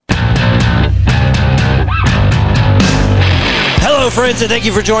Hello, friends, and thank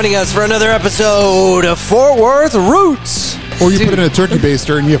you for joining us for another episode of Fort Worth Roots. Or you put it in a turkey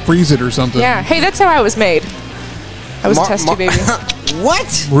baster and you freeze it or something. Yeah. Hey, that's how I was made. I was a test tube baby.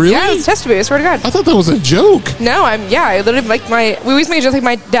 What? Really? Yeah, I was a test tube baby. I swear to God. I thought that was a joke. No, I literally we always made a joke like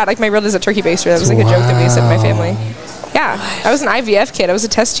my dad, like my real dad's a turkey baster. That was like a joke that we said in my family. Yeah, I was an IVF kid. I was a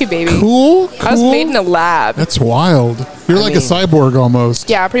test tube baby. Cool. I was made in a lab. That's wild. You're like a cyborg almost.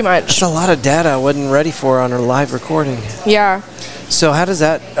 Yeah, pretty much. That's a lot of data I wasn't ready for on our live recording. Yeah. So how does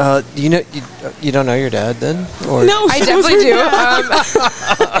that? You don't know your dad then? Or? No, I definitely do.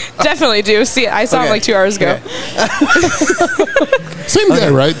 Definitely do. See, I saw him like 2 hours ago. Same guy,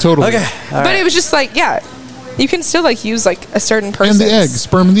 right? Totally. Okay. But it was just like, you can still like use like a certain person. And the egg,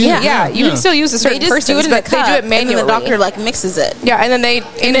 sperm in the egg. Yeah, you can still use a certain person, do it in but the cup, they do it manually. and then the doctor like mixes it. Yeah, and then they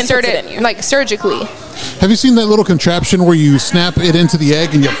insert puts it in you. like surgically. Have you seen that little contraption where you snap it into the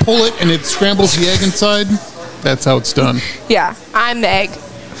egg and you pull it and it scrambles the egg inside? That's how it's done. Yeah, I'm the egg.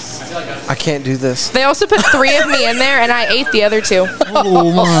 I can't do this. They also put 3 of me in there, and I ate the other 2.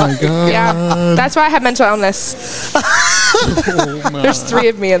 Oh my god. Yeah, that's why I have mental illness. There's 3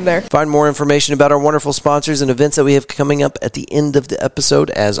 of me in there. Find more information about our wonderful sponsors and events that we have coming up at the end of the episode,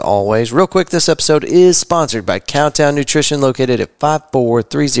 as always. Real quick, this episode is sponsored by Cowtown Nutrition, located at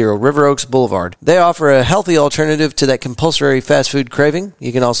 5430 River Oaks Boulevard. They offer a healthy alternative to that compulsory fast food craving.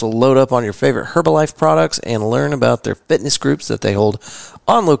 You can also load up on your favorite Herbalife products and learn about their fitness groups that they hold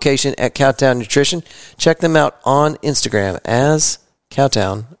on location at Cowtown Nutrition. Check them out on Instagram as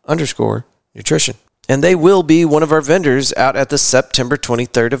Cowtown_nutrition. And they will be one of our vendors out at the September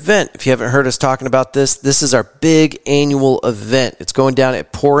 23rd event. If you haven't heard us talking about this, this is our big annual event. It's going down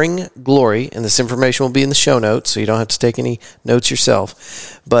at Pouring Glory, and this information will be in the show notes, so you don't have to take any notes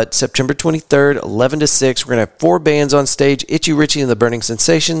yourself. But September 23rd, 11 to 6, we're going to have 4 bands on stage: Itchy Richie and the Burning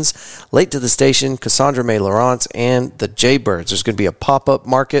Sensations, Late to the Station, Cassandra May Laurence, and the Jaybirds. There's going to be a pop-up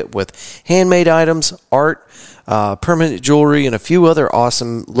market with handmade items, art, permanent jewelry, and a few other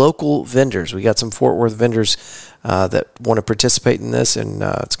awesome local vendors. We got some Fort Worth vendors that want to participate in this, and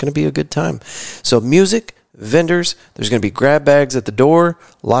it's going to be a good time. So music, vendors, there's going to be grab bags at the door,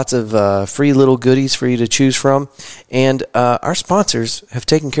 lots of free little goodies for you to choose from, and our sponsors have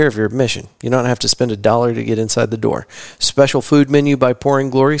taken care of your admission. You don't have to spend $1 to get inside the door. Special food menu by Pouring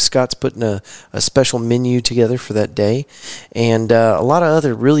Glory. Scott's putting a special menu together for that day, and a lot of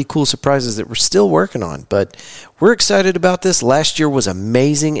other really cool surprises that we're still working on, but we're excited about this. Last year was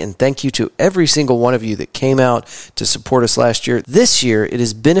amazing, and thank you to every single one of you that came out to support us last year. This year, it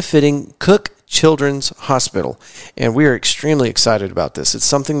is benefiting Cook Children's Hospital, and we are extremely excited about this. It's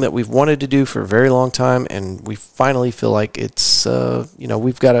something that we've wanted to do for a very long time, and we finally feel like it's,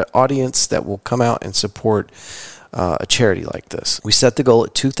 we've got an audience that will come out and support a charity like this. We set the goal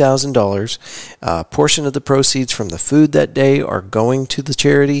at $2,000. A portion of the proceeds from the food that day are going to the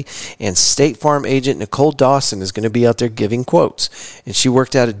charity, and State Farm agent Nicole Dawson is going to be out there giving quotes, and she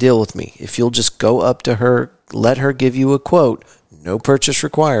worked out a deal with me. If you'll just go up to her, let her give you a quote, no purchase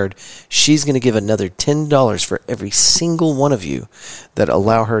required, she's going to give another $10 for every single one of you that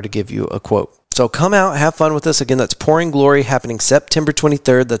allow her to give you a quote. So come out, have fun with us. Again, that's Pouring Glory, happening September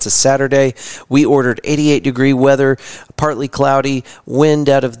 23rd. That's a Saturday. We ordered 88-degree weather, partly cloudy, wind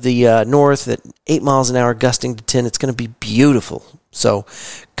out of the north at 8 miles an hour, gusting to 10. It's going to be beautiful. So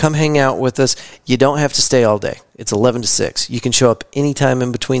come hang out with us. You don't have to stay all day. It's 11 to 6. You can show up anytime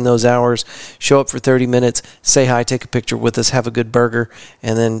in between those hours. Show up for 30 minutes, say hi, take a picture with us, have a good burger,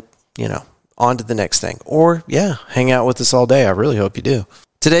 and then, on to the next thing. Or, hang out with us all day. I really hope you do.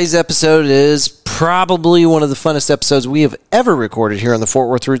 Today's episode is probably one of the funnest episodes we have ever recorded here on the Fort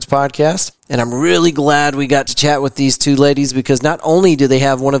Worth Roots podcast. And I'm really glad we got to chat with these two ladies, because not only do they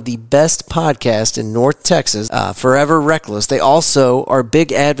have one of the best podcasts in North Texas, Forever Reckless, they also are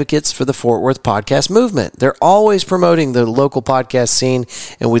big advocates for the Fort Worth podcast movement. They're always promoting the local podcast scene,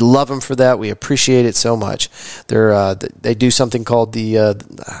 and we love them for that. We appreciate it so much. They do something called the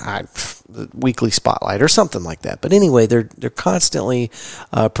weekly spotlight or something like that. But anyway, they're constantly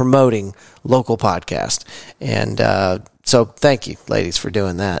promoting local podcast, and so thank you, ladies, for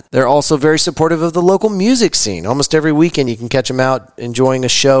doing that. They're also very supportive of the local music scene. Almost every weekend you can catch them out enjoying a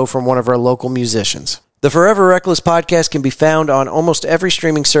show from one of our local musicians. The Forever Reckless podcast can be found on almost every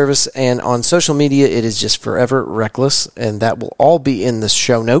streaming service, and on social media it is just Forever Reckless, and that will all be in the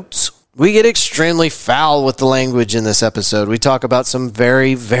show notes. We get extremely foul with the language in this episode. We talk about some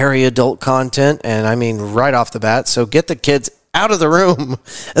very, very adult content, and I mean right off the bat, so get the kids out of the room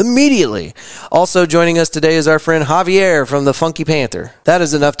immediately. Also joining us today is our friend Javier from the Funky Panther. That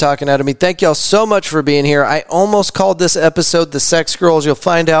is enough talking out of me. Thank y'all so much for being here. I almost called this episode The Sex Girls. You'll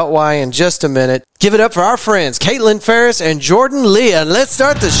find out why in just a minute. Give it up for our friends Kaitlyn, Farris, and Jourdyne Leah. And let's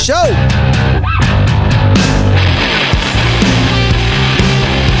start the show.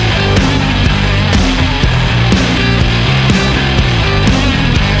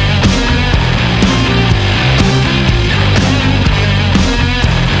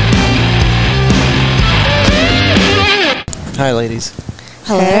 Hi, ladies.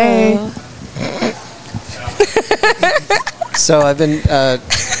 Hello. Hey. So I've been,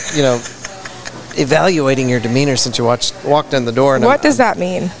 evaluating your demeanor since you walked in the door. And what does that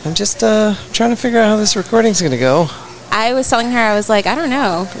mean? I'm just trying to figure out how this recording's going to go. I was telling her, I was like, I don't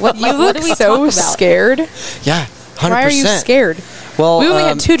know. What you look do we so talk about? Scared. Yeah, 100%. Why are you scared? Well, we only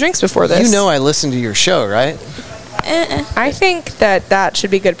had 2 drinks before this. You know I listened to your show, right? I think that should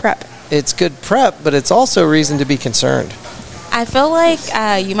be good prep. It's good prep, but it's also reason to be concerned. I feel like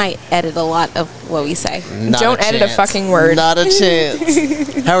you might edit a lot of what we say. Don't edit a fucking word. Not a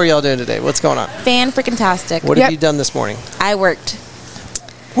chance. How are y'all doing today? What's going on? Fan-freaking-tastic. What have you done this morning? I worked.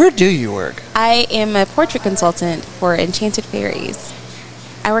 Where do you work? I am a portrait consultant for Enchanted Fairies.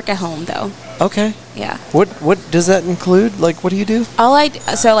 I work at home, though. Okay. Yeah. What does that include? Like, what do you do?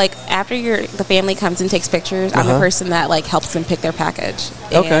 After the family comes and takes pictures, I'm the person that helps them pick their package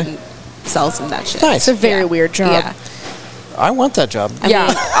and sells them that shit. Nice. It's a very weird job. Yeah. I want that job. I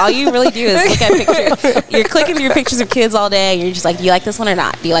mean, all you really do is look at pictures. You're clicking through pictures of kids all day, and you're just like, do you like this one or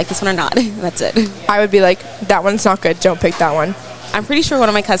not? Do you like this one or not? That's it. I would be like, that one's not good. Don't pick that one. I'm pretty sure one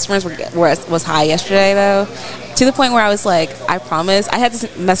of my customers was high yesterday, though, to the point where I was like, I promise. I had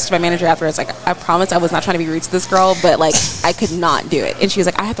this message to my manager afterwards, like, I promise I was not trying to be rude to this girl, but, I could not do it. And she was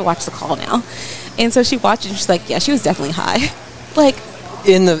like, I have to watch the call now. And so she watched it, and she's like, yeah, she was definitely high.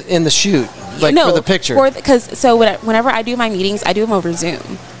 In the shoot? For the picture? Whenever I do my meetings, I do them over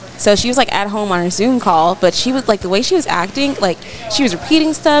Zoom. So she was, at home on her Zoom call, but she was, the way she was acting, she was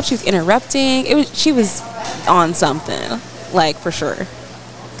repeating stuff, she was interrupting. She was on something, for sure.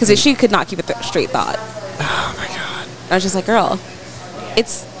 Because she could not keep a straight thought. Oh, my God. I was just like, girl,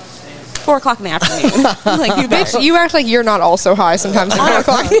 it's 4 o'clock in the afternoon. Bitch, you act like you're not also high sometimes at 4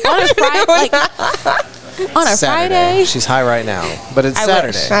 o'clock. On a Friday, on a Friday. She's high right now, but it's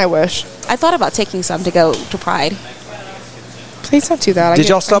Saturday. I wish. I thought about taking some to go to Pride. Please don't do that. Did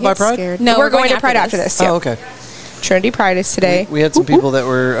y'all stop by Pride? Scared. No, we're going to Pride after this. Oh, okay. Trinity Pride is today. We had some people that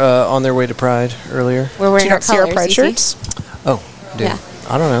were on their way to Pride earlier. We're wearing Do you our not see our colors, Pride shirts? Oh, dude. Yeah.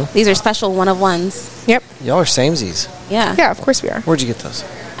 I don't know. These are special one-of-ones. Yep. Y'all are samesies. Yeah. Yeah, of course we are. Where'd you get those?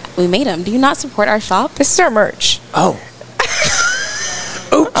 We made them. Do you not support our shop? This is our merch. Oh.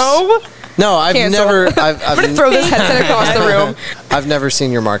 Oops. Oh. No, I've Cancel. never. I'm going to throw this headset across the room. I've never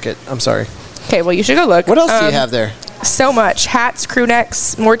seen your market. I'm sorry. Okay, well, you should go look. What else do you have there? So much. Hats, crew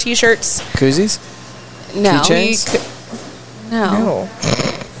necks, more T-shirts. Koozies? No. Keychains? No.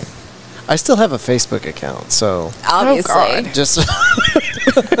 I still have a Facebook account, so Obviously. Oh, God. just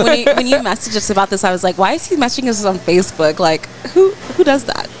when you messaged us about this, I was like, why is he messaging us on Facebook? Who does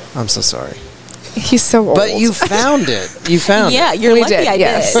that? I'm so sorry. He's so old. But you found it. You found it. Yeah, you're We lucky did, I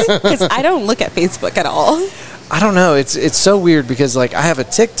yes. did. Because I don't look at Facebook at all. I don't know. It's so weird because I have a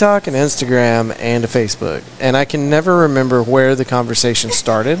TikTok, an Instagram, and a Facebook, and I can never remember where the conversation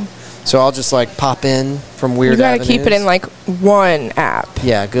started. So I'll just pop in from weird. You gotta avenues. keep it in one app.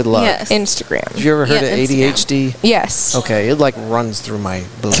 Yeah, good luck. Yes. Instagram. Have you ever heard of Instagram. ADHD? Yes. Okay, it runs through my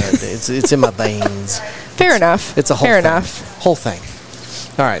blood. it's in my veins. Fair enough. It's a whole Fair thing. enough. Whole thing.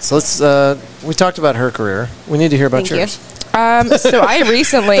 All right, so let's. We talked about her career. We need to hear about Thank yours. So I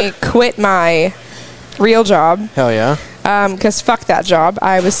recently quit my real job Hell yeah! because fuck that job.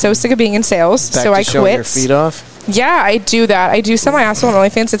 I was so sick of being in sales, Back so to I showing quit. your feet off. Yeah, I do that. I do sell my ass on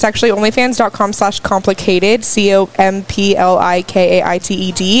OnlyFans. It's actually onlyfans.com/complicated.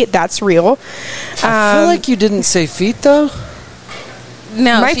 COMPLIKAITED. That's real. I feel like you didn't say feet though.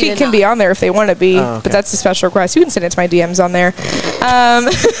 No, My she feet did can not. be on there if they want to be, Oh, okay. but that's a special request. You can send it to my DMs on there.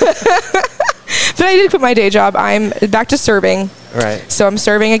 But I did quit my day job. I'm back to serving. Right. So I'm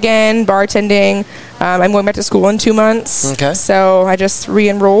serving again, bartending. I'm going back to school in 2 months. Okay. So I just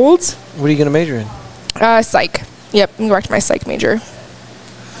re-enrolled. What are you going to major in? Psych. Yep, I'm going back to my psych major.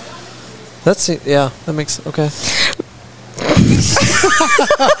 That makes okay.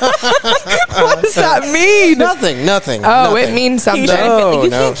 What does that mean? Nothing. Oh, it means something. No, You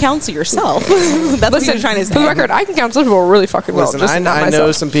no. can't counsel yourself. That's what you're trying to say. For the record, I can counsel people really fucking well. Listen, just not I know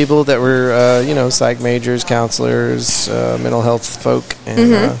myself. some people that were, psych majors, counselors, mental health folk,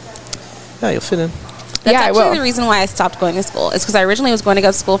 and yeah, you'll fit in. That's I actually will. the reason why I stopped going to school. It's because I originally was going to go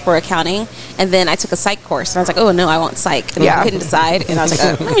to school for accounting, and then I took a psych course, and I was like, oh, no, I want psych. And I couldn't decide, and I was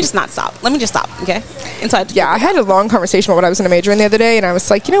like, let me just not stop. Let me just stop, okay? And so I had a long conversation about what I was going to major in the other day, and I was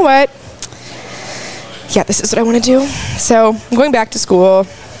like, you know what? Yeah, this is what I want to do. So I'm going back to school.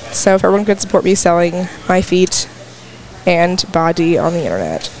 So if everyone could support me selling my feet and body on the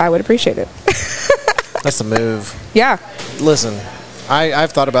internet, I would appreciate it. That's the move. Yeah. Listen,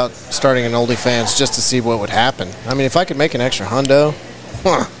 I've thought about starting an OnlyFans just to see what would happen. I mean, if I could make an extra hundo,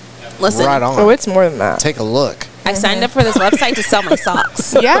 Listen. right on. Oh, it's more than that. Take a look. I signed up for this website to sell my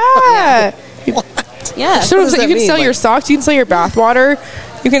socks. Yeah. Yeah. So does that you can mean? sell your socks, you can sell your bath water,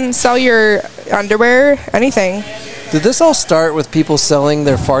 you can sell your underwear, anything. Did this all start with people selling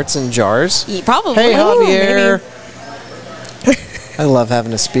their farts in jars? Probably. Hey, Javier. maybe. I love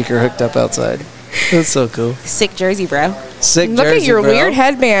having a speaker hooked up outside. That's so cool. Sick Jersey, bro. Sick Look Jersey, at your bro. weird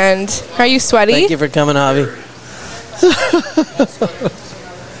headband. Are you sweaty? Thank you for coming, Javi.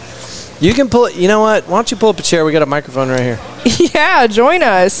 You can pull it. You know what? Why don't you pull up a chair? We got a microphone right here. Yeah, join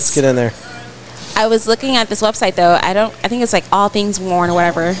us. Let's get in there. I was looking at this website though. I think it's like All Things Worn or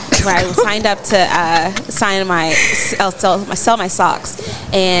whatever. Where I signed up to sell my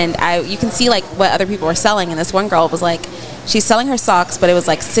socks, and you can see like what other people were selling. And this one girl was like, she's selling her socks, but it was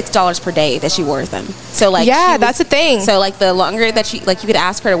like $6 per day that she wore them. So like, that's a thing. So like the longer that you could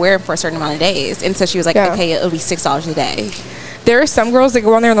ask her to wear them for a certain amount of days, and so she was like, okay, it'll be $6 a day. There are some girls that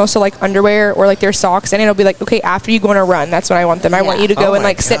go on there and they'll sell like underwear or like their socks, and it'll be like, okay, after you go on a run, that's when I want them. I want you to go and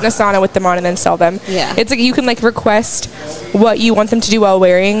like sit in a sauna with them on and then sell them. Yeah. It's like you can like request what you want them to do while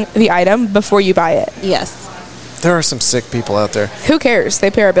wearing the item before you buy it. Yes. There are some sick people out there. Who cares?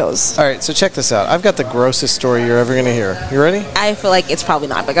 They pay our bills. All right, so check this out. I've got the grossest story you're ever going to hear. You ready? I feel like it's probably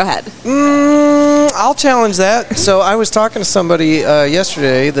not, but go ahead. I'll challenge that. So I was talking to somebody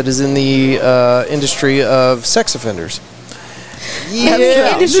yesterday that is in the industry of sex offenders.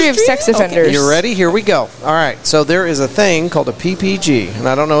 The industry of sex offenders. Okay, you ready? Here we go. All right. So there is a thing called a PPG, and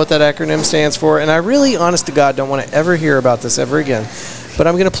I don't know what that acronym stands for, and I really, honest to God, don't want to ever hear about this ever again. But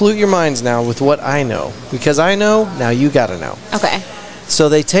I'm going to pollute your minds now with what I know. Because I know, now you got to know. Okay. So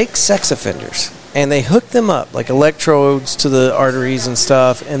they take sex offenders, and they hook them up, like electrodes to the arteries and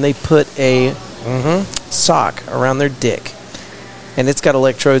stuff, and they put a sock around their dick. And it's got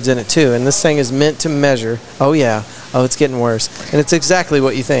electrodes in it, too. And this thing is meant to measure. Oh, yeah. Oh, it's getting worse. And it's exactly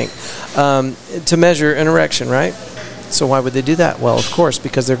what you think. To measure an erection, right? So why would they do that? Well, of course,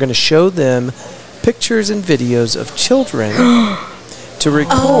 because they're going to show them pictures and videos of children to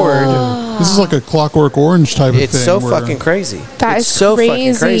record. This is like a Clockwork Orange type of thing. It's so fucking crazy. That it's is so crazy.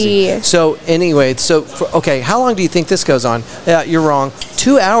 fucking crazy. So anyway, okay, how long do you think this goes on? You're wrong.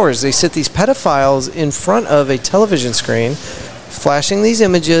 2 hours. They sit these pedophiles in front of a television screen, flashing these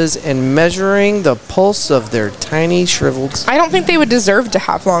images and measuring the pulse of their tiny shriveled. I don't think they would deserve to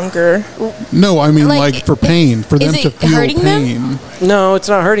have longer. No, I mean like for pain, for them is to it feel hurting them? pain. No, it's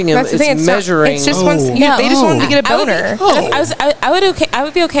not hurting him. That's the thing. It's measuring. It's just once Oh. they just want to get a boner. I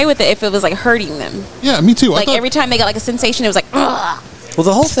would be okay with it if it was like hurting them. Yeah, me too. Like every time they got like a sensation, it was like, ugh. Well,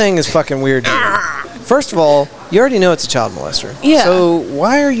 the whole thing is fucking weird. First of all, you already know it's a child molester. Yeah. So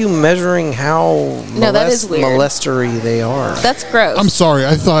why are you measuring how that is weird. molestery they are? That's gross. I'm sorry.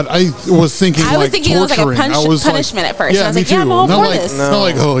 I was thinking I was like thinking it was like a torturing. punishment at first. Yeah, I was me like, too. yeah, I'm all not for like, this. Not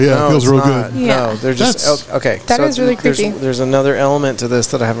like, oh yeah, it feels it's real not. good. Yeah. No, they're just okay. That is really there's, creepy. There's another element to this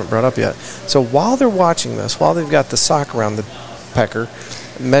that I haven't brought up yet. So while they're watching this, while they've got the sock around the pecker,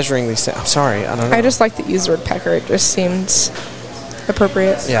 measuring these things. I'm sorry, I don't know. I just like to use the word pecker. It just seems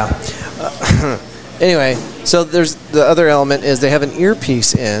appropriate. Yeah. Anyway, so there's the other element is they have an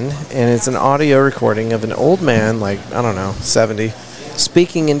earpiece in, and it's an audio recording of an old man, like, I don't know, 70,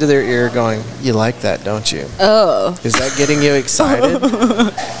 speaking into their ear going, "You like that, don't you?" Oh. Is that getting you excited?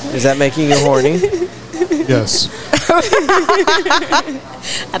 Is that making you horny? Yes.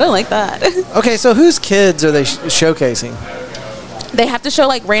 I don't like that. Okay, so whose kids are they showcasing? They have to show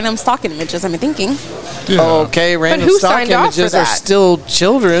like random stock images, I'm thinking. Yeah. Okay, random who stock signed off for images are that? still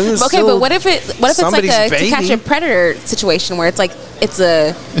children. It's Okay, still but what if it's like somebody's to baby. catch a predator situation where it's It's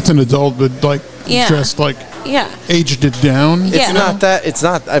an adult, but like Yeah. dressed like yeah. aged it down. It's Yeah. not that. It's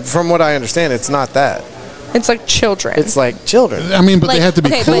not. From what I understand, it's not that. It's like children. It's like children. I mean, but they Like, have to be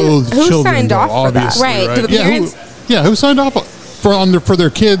okay, but clothed who children. signed though, off for that? obviously, Right, do the Yeah, parents- who signed off for their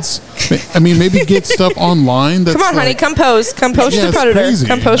kids? I mean, maybe get stuff online. That's Come on, honey, like, come post Yeah, the it's predator. crazy.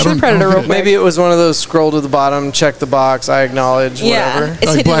 Come post I the don't predator get real it. quick. Maybe it was one of those scroll to the bottom, check the box, I acknowledge, Yeah. whatever. It's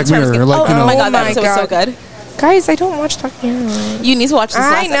Like hidden Black in terms Mirror, of- like, you oh know- my Oh god, that my episode was so God. good. Guys, I don't watch Black Mirror. You need to watch this.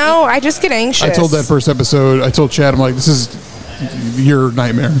 I know. I just get anxious. I told that first episode. I told Chad, I'm like, this is your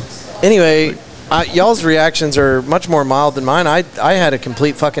nightmare. Anyway, Y'all's reactions are much more mild than mine. I had a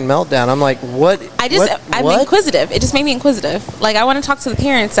complete fucking meltdown. I'm like, what? I'm inquisitive. It just made me inquisitive. Like, I want to talk to the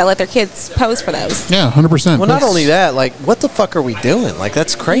parents that let their kids pose for those. Yeah, 100%. Well, not only that, like, what the fuck are we doing? Like,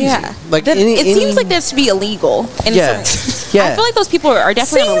 that's crazy. Yeah. Like, it seems like that should be illegal. Yeah. I feel like those people are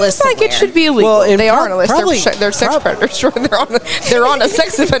definitely on the list. Seems like it should be illegal. Well, they are on a list. They're sex predators. They're on a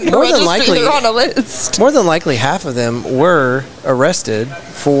sex offender registry. They're on a list. More than likely, half of them were arrested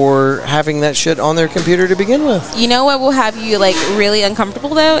for having that shit on their computer to begin with. You know what will have you like really uncomfortable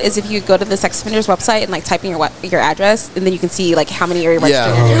though is if you go to the sex offender's website and like type in your address, and then you can see like how many are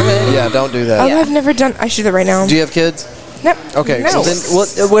registered in your neighborhood. Yeah, don't do that. Oh, I've never done. I should do that right now. Do you have kids? No. Okay. No.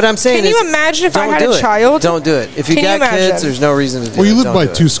 So then, what I'm saying is, can you imagine if I had a it. child? Don't do it. If you got kids, there's no reason to do it. Well, you live by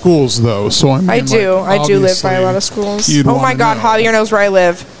 2 schools, though, so I mean, I do live by a lot of schools. Oh my God, Javier knows where I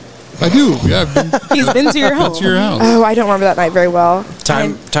live. I do. Yeah, he's been to your home. That's your house. Oh, I don't remember that night very well.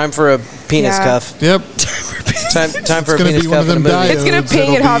 Time for a penis cuff. Yep. Time for a penis cuff. It's gonna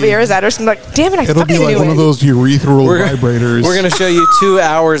ping at Javier's address. I'm like, damn it! It'll be like one of those urethral vibrators. We're gonna show you 2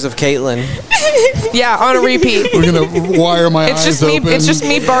 hours of Kaitlyn. Yeah, on a repeat. We're gonna wire my eyes open. It's just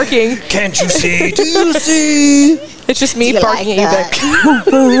me barking. Can't you see? Do you see? It's just me barking at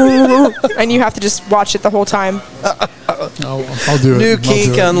you, and you have to just watch it the whole time. I'll do it. New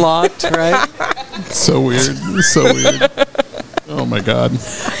kink unlocked, right? So weird. So weird. Oh my God.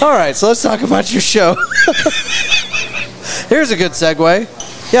 All right, so let's talk about your show. Here's a good segue.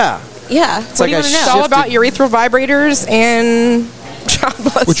 Yeah. Yeah. It's like It's all about urethral vibrators and child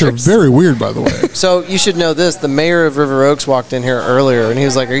molesters. Which are very weird, by the way. So you should know this. The mayor of River Oaks walked in here earlier, and he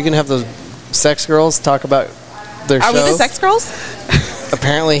was like, "Are you going to have those sex girls talk about their show?" Are we the sex girls?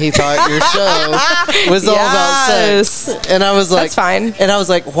 Apparently, he thought your show was all about sex, and I was like, "That's fine." And I was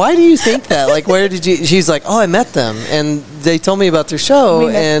like, "Why do you think that? Like, where did you?" She's like, "Oh, I met them, and they told me about their show,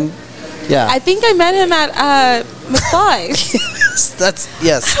 and yeah." I think I met him at McFly's.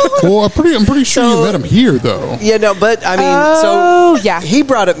 Yes. Well, I'm pretty sure you met him here, though. Yeah, no, but I mean, yeah, he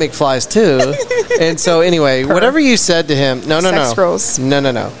brought up McFly's too, and so anyway, whatever you said to him, sex girls.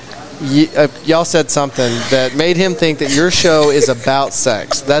 No. Y'all said something that made him think that your show is about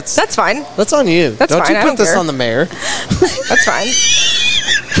sex. That's fine. That's on you. That's don't fine. you put this on the mayor? That's fine.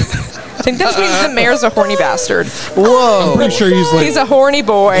 I think that means the mayor's a horny bastard. Whoa! I'm pretty sure he's a horny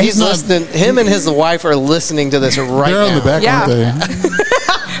boy. He's listening. Him and his wife are listening to this right now. They're on the back, aren't they?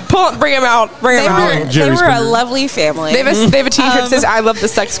 Bring him out. Bring him out. They were a lovely family. They have a T-shirt that says "I love the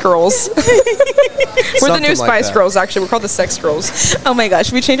sex girls." We're the new Spice Girls. Actually, we're called the Sex Girls. Oh my gosh,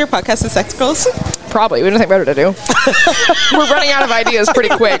 should we change our podcast to Sex Girls? Probably. We don't think better to do. We're running out of ideas pretty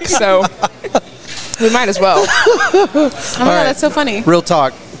quick, so we might as well. Oh my God, that's so funny. Real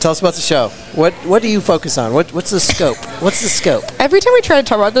talk. Tell us about the show. What do you focus on? What's the scope? What's the scope? Every time we try to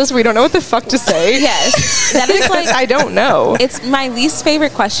talk about this, we don't know what the fuck to say. Yes, that is like I don't know. It's my least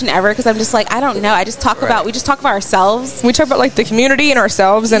favorite question ever because I'm just like I don't know. We just talk about ourselves. We talk about like the community and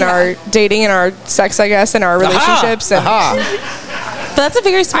ourselves and our dating and our sex, I guess, and our relationships. But that's a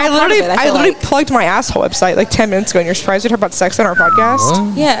very small part of it. I literally plugged my asshole website like 10 minutes ago, and you're surprised we talk about sex on our podcast?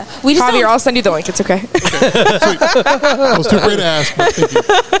 What? Yeah, we just. Javier, I'll send you the link. It's okay. I was too afraid to ask. But thank you.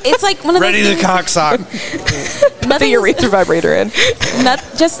 It's like one of those Ready to cocksock. Put the urethra vibrator in.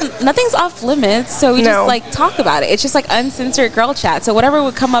 Nothing's off limits, so we just like talk about it. It's just like uncensored girl chat. So whatever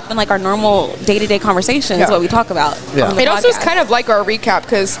would come up in like our normal day-to-day conversation is what we talk about. Yeah. It also is kind of like our recap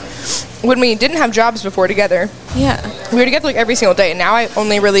because when we didn't have jobs before together, we were together like every single day, and now we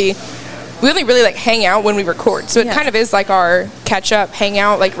only really like hang out when we record. So it kind of is like our catch up, hang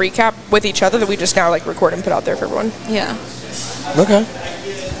out, like recap with each other that we just now like record and put out there for everyone. Yeah. Okay.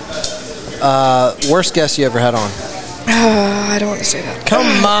 Worst guest you ever had on? I don't want to say that. Come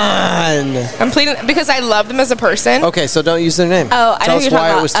on. I'm pleading because I love them as a person. Okay, so don't use their name. Oh, I know Tell what us you're why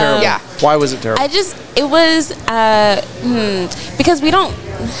talking it was about. terrible. Yeah. Why was it terrible? It was because we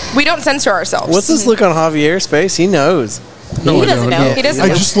don't censor ourselves. What's this look on Javier's face? He knows. No, He I doesn't don't. know. Yeah. He doesn't I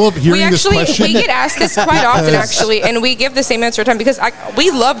know. just love hearing this question. We get asked this quite often, actually, and we give the same answer every time because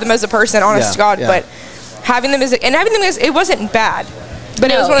we love them as a person, honest to God, but having them as it wasn't bad. But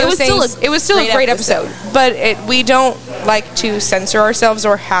it was one of those things. It was still a great episode. But we don't like to censor ourselves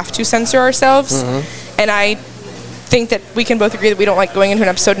or have to censor ourselves. And I think that we can both agree that we don't like going into an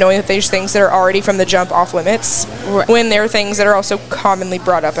episode knowing that there's things that are already from the jump off limits when there are things that are also commonly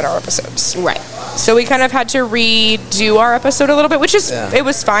brought up in our episodes. Right. So we kind of had to redo our episode a little bit, which is it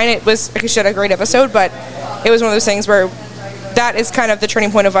was fine. It was like I said, a great episode, but it was one of those things where that is kind of the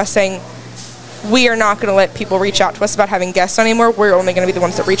turning point of us saying we are not going to let people reach out to us about having guests anymore. We're only going to be the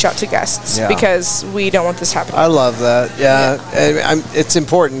ones that reach out to guests because we don't want this happening. I love that. Yeah. It's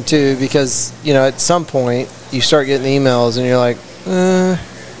important, too, because, at some point, you start getting emails and you're like,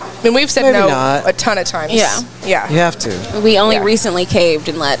 I mean, we've said no not. a ton of times. Yeah. You have to. We only recently caved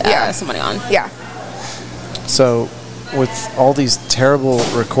and let somebody on. Yeah. So, with all these terrible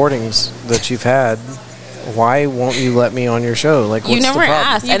recordings that you've had, why won't you let me on your show? Like, what's You never the problem?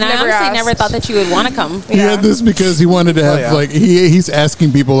 asked, You've and I never honestly asked. never thought that you would want to come. He had this because he wanted to have yeah. like he's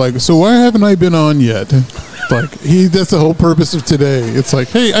asking people like, so why haven't I been on yet? Like that's the whole purpose of today. It's like,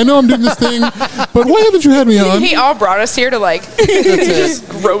 hey, I know I'm doing this thing, but why haven't you had me on? He all brought us here to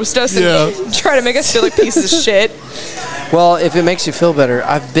just roast us and try to make us feel like pieces of shit. Well, if it makes you feel better,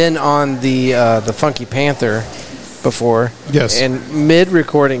 I've been on the Funky Panther before. Yes. And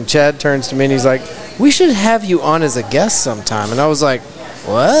mid-recording, Chad turns to me and he's like, we should have you on as a guest sometime. And I was like,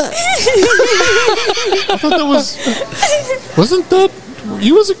 what? I thought that wasn't that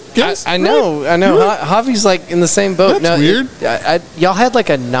you was a guest? I know. Javi's like in the same boat. That's weird. Y'all had like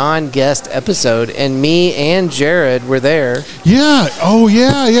a non-guest episode, and me and Jared were there. Yeah. Oh,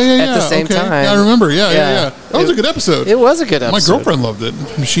 yeah. At the same time. I remember. Yeah. That was a good episode. It was a good episode. My girlfriend loved it.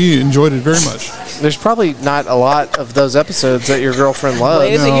 She enjoyed it very much. There's probably not a lot of those episodes that your girlfriend loves.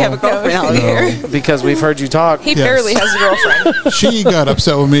 Wait, so you have a girlfriend out here. Because we've heard you talk. He barely has a girlfriend. She got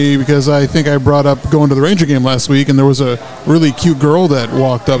upset with me because I think I brought up going to the Ranger game last week, and there was a really cute girl that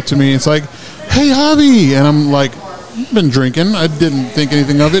walked up to me. It's like, hey, Javi. And I'm like, I've been drinking. I didn't think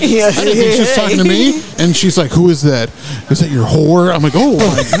anything of it. I didn't think she was talking to me. And she's like, who is that? Is that your whore? I'm like, oh,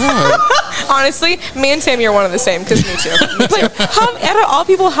 my God. Honestly, me and Tammy are one of the same, because me too. Like, out of all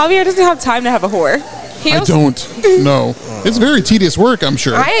people, Javier doesn't have time to have a whore. He I also- don't. No. It's very tedious work, I'm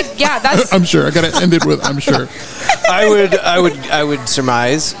sure. that's... I'm sure. I got to end it with, I'm sure. I would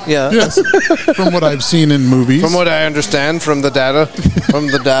surmise. Yeah. Yes. From what I've seen in movies. From what I understand from the data, and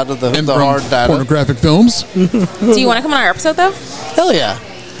the from hard data. pornographic films. Do you want to come on our episode, though? Hell yeah.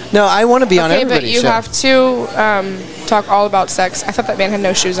 No, I want to be on Okay, but everybody's you show. have to talk all about sex. I thought that man had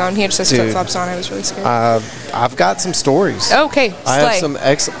no shoes on. He had just Dude. flip-flops on. I was really scared. I've got some stories. Okay, I have slay.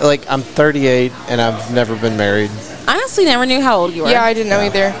 some I'm 38 and I've never been married. I honestly never knew how old you were. Yeah, I didn't know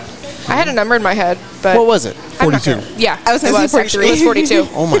either. I had a number in my head, but... What was it? I'm not 42. gonna- Yeah, I was gonna say 43. It was 42.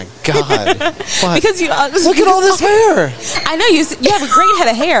 Oh my god! What? Because you look at all this hair. I know you have a great head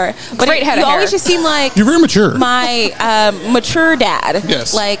of hair, but Great head you of hair. always just seem like You're very mature. my mature dad.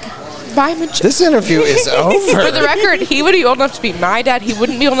 Yes. Like, This interview is over. For the record, he would be old enough to be my dad. He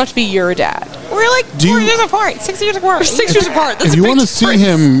wouldn't be old enough to be your dad. we're like Do 4 you- years apart, 6 years apart, 6 years apart. That's If a you big want to see difference.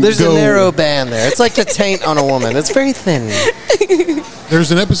 him There's go, a narrow band there. It's like the taint on a woman. It's very thin.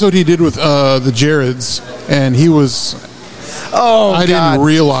 there's an episode he did with the Jareds, and he was. Oh I god! didn't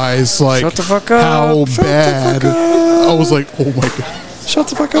realize like Shut the fuck up. how Shut the bad. fuck up. I was like, oh my god. Shut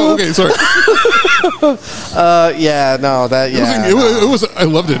the fuck Oh, up. okay, sorry. Yeah, no, that yeah. It was. I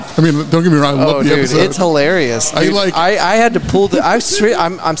loved it. I mean, don't get me wrong. I Oh, loved the dude, episode. it's hilarious. I Dude, like- I had to pull the.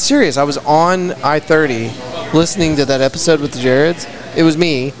 I'm serious. I was on I-30 listening to that episode with the Jareds. It was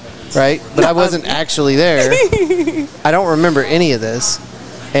me, right? But I wasn't actually there. I don't remember any of this,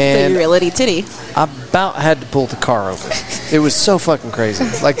 The and reality titty. I about had to pull the car over. It was so fucking crazy.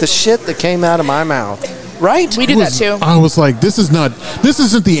 Like the shit that came out of my mouth. Right? We do that too. I was like, this isn't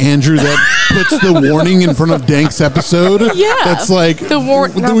the Andrew that puts the warning in front of Dank's episode. Yeah. That's like, The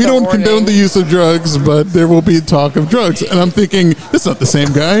not we the don't warning. condone the use of drugs, but there will be talk of drugs. And I'm thinking, it's not the same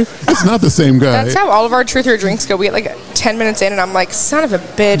guy. It's not the same guy. That's how all of our truth or drinks go. We get like 10 minutes in, and I'm like, son of a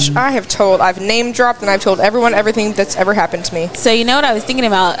bitch. I've name dropped, and I've told everyone everything that's ever happened to me. So you know what I was thinking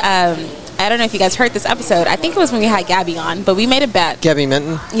about? I don't know if you guys heard this episode. I think it was when we had Gabby on, but we made a bet. Gabby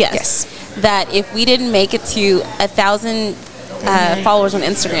Minton. Yes. That if we didn't make it to 1,000 followers on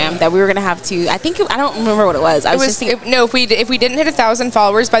Instagram, that we were gonna have to. I don't remember what it was. I was just thinking. If we didn't hit 1,000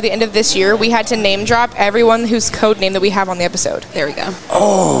 followers by the end of this year, we had to name drop everyone whose code name that we have on the episode. There we go.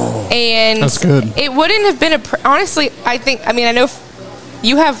 Oh. And That's good. It wouldn't have been honestly. I know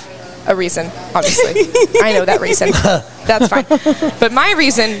you have a reason. Obviously, I know that reason. That's fine. But my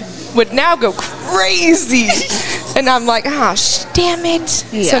reason would now go crazy, and I'm like, damn it.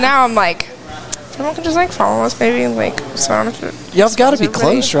 Yeah. So now I'm like, someone can just like follow us, maybe, like, so I don't have to. Y'all's got to be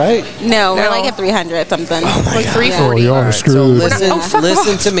everybody. close, right? No, we're No. like at 300 something. Oh my Like God. 340. y'all are So screwed. listen, Oh, fuck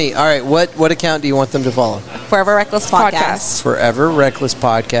listen off. to me. All right, what account do you want them to follow? Forever Reckless Podcast. Podcast. Forever Reckless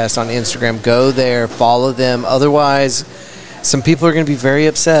Podcast on Instagram. Go there, follow them. Otherwise, some people are going to be very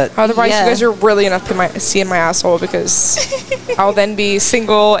upset. Otherwise, Yeah. you guys are really enough to see in my asshole, because I'll then be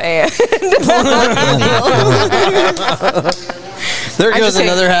single and There I'm goes just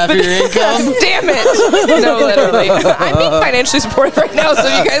kidding. another half of your income. Damn it. No, literally. I'm being financially supported right now, so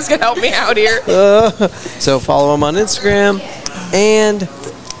you guys can help me out here. So follow him on Instagram and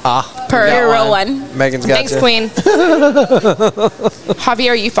Per You're a real one. Megan's got Thanks, you. Queen. Javier,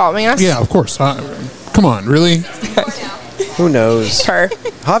 are you following us? Yeah, of course. Come on, really? Who knows? Per.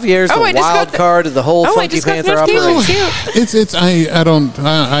 Javier's the I just got wild the- card of the whole I Funky just got the Panther notification, operation. too. It's I don't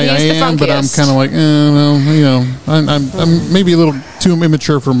I He's the am, but I'm funkiest. kind of like I'm maybe a little too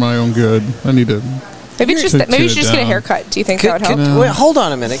immature for my own good. I need to. Maybe To just tune just it get a down. haircut. Do you think that would help? No. Wait, hold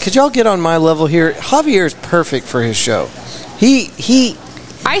on a minute. Could y'all get on my level here? Javier's perfect for his show. He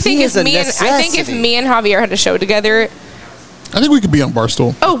I think He if is a me and necessity. me and Javier had a show together, I think we could be on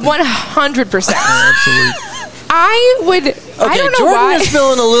Barstool. 100%. Absolutely. I would. I don't know Jourdyne why. is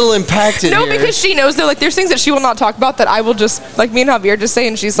feeling a little impacted No, here. because she knows though. Like, there's things that she will not talk about that I will just like me and Javier just say,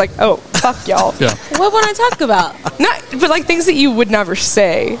 and she's like, "Oh, fuck y'all." Yeah. What would I talk about? Not, but like things that you would never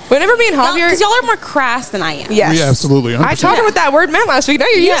say. Whenever me and Javier, Because y'all are more crass than I am. yes, Yeah, absolutely. I taught her what that word meant last week. Now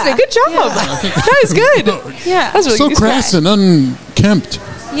you're using Yeah. it. Good job. That was good. Yeah. That's really So good. crass and unkempt.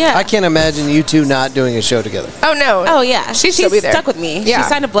 Yeah. I can't imagine you two not doing a show together. Oh no. Oh, yeah. She'd She's still be there. stuck with me. Yeah. She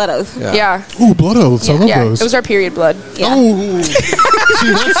signed a blood oath. Yeah. Ooh, blood oaths. I love Yeah. those. It was our period blood. Yeah. Oh, see,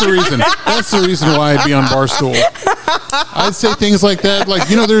 that's the reason. That's the reason why I'd be on Barstool. I'd say things like that. Like,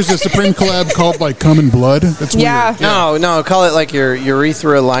 there's a Supreme collab called, like, Come in Blood. That's weird. Yeah. No, call it like your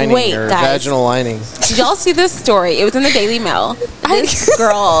urethra lining Wait, or guys. vaginal lining. Did y'all see this story? It was in the Daily Mail. This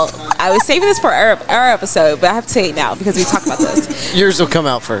girl, I was saving this for our episode, but I have to say it now because we talked about this. Yours will come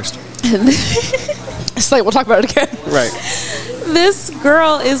out first. It's like we'll talk about it again. Right. This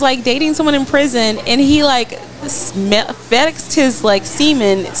girl is like dating someone in prison, and he like FedExed his like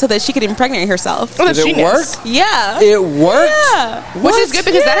semen so that she could impregnate herself. Oh, that's Did it genius. work? Yeah. It worked? Yeah. Which is good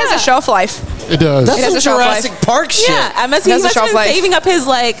because that has a shelf life. It does. That's It has some a shelf Jurassic life. Park shit. Yeah. I must It he has a must have shelf been life. saving up his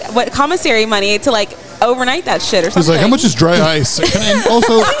like commissary money to like overnight that shit or something. He's like, how much is dry ice? And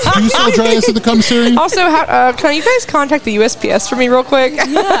also, do you sell dry ice at the commissary? Also, can you guys contact the USPS for me real quick?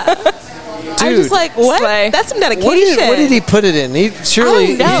 I was just like, what? Slay. That's some dedication. What did he put it in? He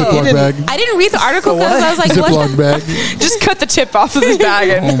surely I don't know. he Ziploc didn't- bag. I didn't read the article because I was like, what? Ziploc bag. Just cut the tip off of his bag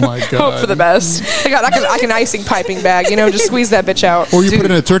and Oh my God. hope for the best. I got like an icing piping bag, just squeeze that bitch out. Or you put it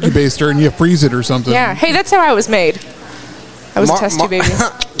in a turkey baster and you freeze it or something. Yeah. Hey, that's how I was made. I was a test tube baby.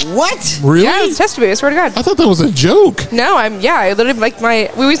 What? Really? Yeah, I was a test tube baby. I swear to God. I thought that was a joke. No, I literally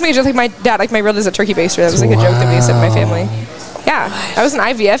we always made jokes like my dad, like my real dad's a turkey baster. That was like a joke that we said in my family. Yeah, I was an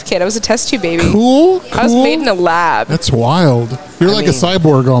IVF kid. I was a test tube baby. Cool. I was made in a lab. That's wild. You're like a mean-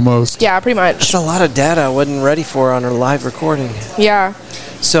 cyborg almost. Yeah, pretty much. That's a lot of data I wasn't ready for on our live recording. Yeah,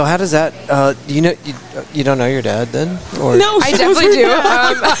 So how does that? You don't know your dad then? Or? No, I definitely do.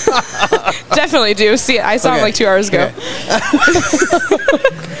 Definitely do. See, I saw him Okay. like 2 hours ago.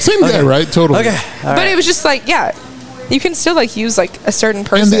 Same guy, right? Totally. Okay. But it was just like, yeah, you can still like use like a certain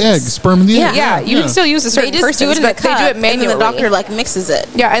person. And the egg, sperm and the egg. Yeah, you can still use a They certain just person, do it in the but they cup, do it manually. and then the doctor like mixes it.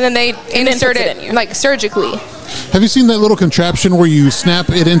 Yeah, and then they then insert puts it, it in you. like surgically. Have you seen that little contraption where you snap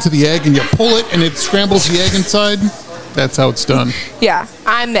it into the egg and you pull it and it scrambles the egg inside? That's how it's done. Yeah,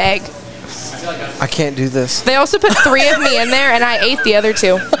 I'm the egg. I can't do this. They also put 3 of me in there, and I ate the other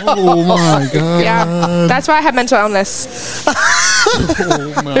 2. Oh my God. Yeah, that's why I have mental illness.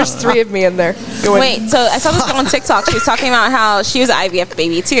 There's 3 of me in there. Wait, so I saw this girl on TikTok. She was talking about how she was an IVF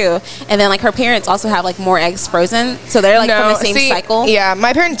baby too, and then like her parents also have like more eggs frozen, so they're like from the same cycle. Yeah,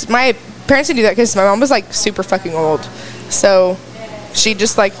 my parents didn't do that because my mom was like super fucking old, so she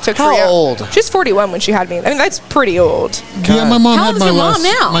just like took How 3 out. old? She's 41 when she had me. I mean, that's pretty old. Yeah, my mom How had old is my your mom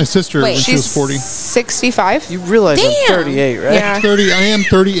now? my sister Wait, when she She's was 40. 65. You realize I'm Damn. 38, right? Yeah. 30. I am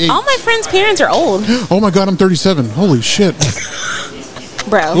 38. All my friends' parents are old, Oh my God, I'm 37. Holy shit.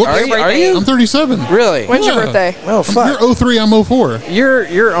 bro. What? Are Your you- are birthday- you? I'm 37. Really? When's your Yeah. birthday? Oh fuck! You're 03, I'm 04.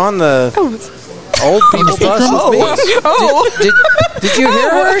 You're on the old people bus with me. Oh, Did you hear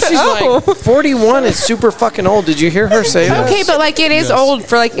her? She's like 41 is super fucking old. Did you hear her say that? okay, but like it is Yes. old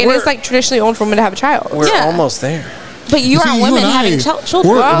for like it is like traditionally old for women to have a child. We're Yeah. almost there. But you See, aren't you women and having children.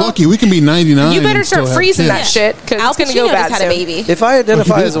 We're lucky. We can be 99. You better and still start have freezing that kids. shit because Al it's gonna go Pacino bad just had soon. a baby. If I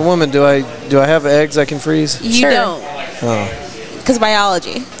identify did. as a woman, do I have eggs I can freeze? You Sure. don't, because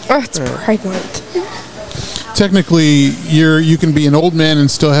biology. Oh, it's Pride Month. Technically, you can be an old man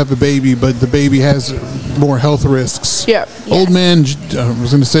and still have a baby, but the baby has more health risks. Yeah. Old man, I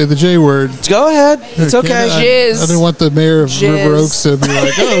was going to say the J word. Go ahead. It's okay. I Jizz. didn't want the mayor of Jizz. River Oaks to be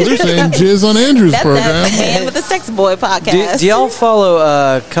like, oh, they're saying jizz on Andrew's That's program. that man with the sex boy podcast. Do y'all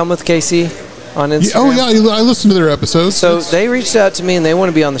follow Come With Casey on Instagram? Oh, yeah, I listened to their episodes. So they reached out to me and they want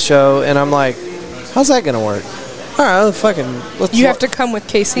to be on the show, and I'm like, how's that going to work? right, fucking. You have to come with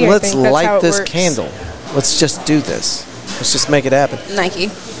KC. Let's I think. That's how light it this works. candle. Let's just do this. Let's just make it happen. Nike.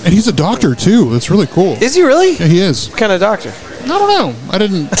 And he's a doctor too. That's really cool. Is he really? Yeah, he is. What kind of doctor? I don't know. I'm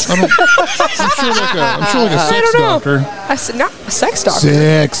sure like a sex doctor. Not a sex doctor.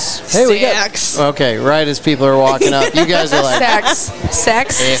 Sex. Hey, we got. Sex. Okay, right as people are walking up, you guys are like.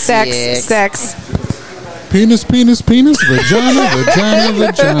 Sex. Penis, vagina.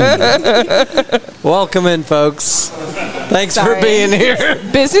 Welcome in, folks. Thanks for being here.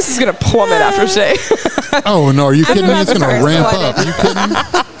 Business is gonna plummet after today. Oh no, are you kidding me? It's gonna sorry, ramp so I up. Are you kidding?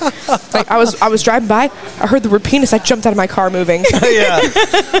 Like I was driving by, I heard the word penis. I jumped out of my car, moving. Yeah.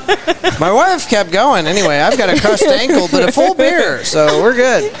 My wife kept going. Anyway, I've got a crushed ankle, but a full beer, so we're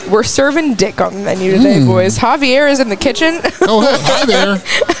good. We're serving dick on the menu today, boys. Javier is in the kitchen. Oh, hi there.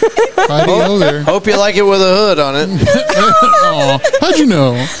 Hi there. Hope you like it with a hood on it. Aw, how'd you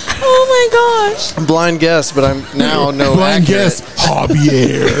know? Oh my gosh. Blind guess, but I'm now no Blind accurate. guess.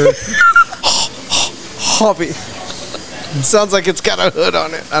 Javier. Hobby. Sounds like it's got a hood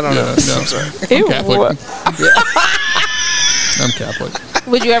on it. I don't know. No. I'm sorry. Ew. Catholic. I'm Catholic.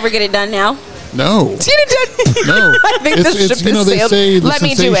 Would you ever get it done now? No. Get it done. No. I think this ship You know, has they sailed. say the Let me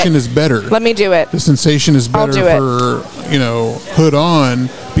do sensation it. is better. Let me do it. The sensation is I'll better do it. for, hood on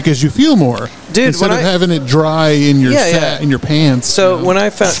because you feel more. Dude, instead when of I- having it dry in your Yeah. in your pants. So when I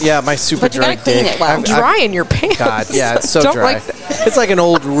found, my super But you dry gotta clean dick. it well. Dry in your pants. God, yeah, it's so Don't dry. like that. It's like an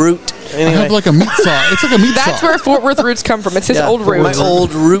old root. I Anyway, have like a meat saw. It's like a meat saw. That's where Fort Worth roots come from. It's his old root. My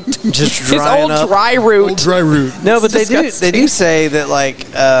old root just His drying old up. dry root. old dry root. No, but they disgusting. do say that like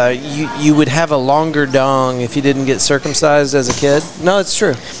you would have a longer dong if you didn't get circumcised as a kid. No, it's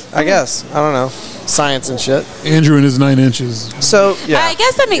true. I guess. I don't know. Science and shit. Andrew and his 9 inches. So yeah. I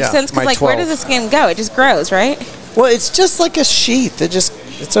guess that makes sense my because, where 12. does the skin go? It just grows, right? Well, it's just like a sheath.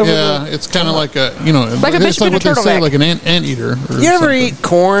 It's over Yeah, it's kind of like a, Like a it's bishop like in a what they say, turtleneck. like an anteater. Or You ever something. eat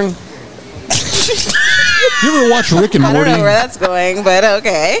corn? You ever watch Rick and I don't Morty? know where that's going, but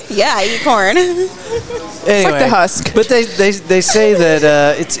okay. Yeah, I eat corn. Anyway, the husk. But they say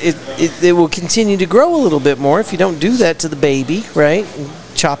that it will continue to grow a little bit more if you don't do that to the baby, right?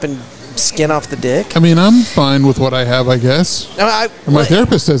 Chopping skin off the dick. I mean, I'm fine with what I have, I guess. My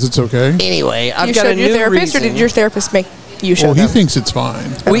therapist says it's okay. Anyway, I've You got a showed new your therapist, reason. or did your therapist make you show Well, he them? thinks it's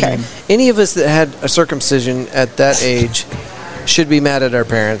fine. Any of us that had a circumcision at that age should be mad at our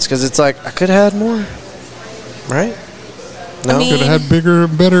parents because it's like I could have had more, right? No, I mean- Could have had bigger,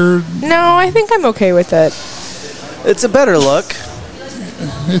 better. No, I think I'm okay with it. it's a better look.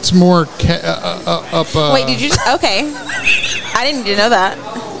 It's more up. Wait, did you just, okay. I didn't need to know that.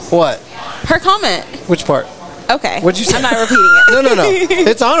 What? Her comment. Which part? Okay. What'd you say? I'm not repeating it. No.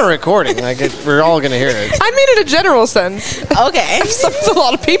 It's on a recording. We're all gonna hear it. I mean, in a general sense. Okay. That's a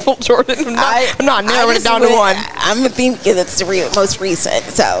lot of people, Jordan. I'm not narrowing it down to one. I'm thinking it's the most recent,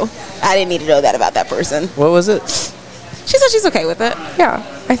 so I didn't need to know that about that person. What was it? She said she's okay with it. Yeah,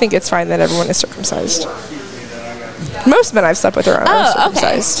 I think it's fine that everyone is circumcised. Most men I've slept with are Oh,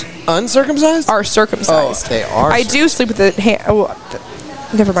 okay. circumcised. Uncircumcised? Are circumcised. Oh, they are I do sleep with the hand. Oh,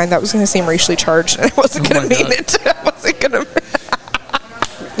 never mind. That was going to seem racially charged, and I wasn't going to my mean God. it. I wasn't going to.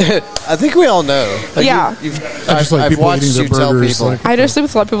 I think we all know. Like Yeah. I just like I've people watched eating you their tell burgers. people. Like, I just sleep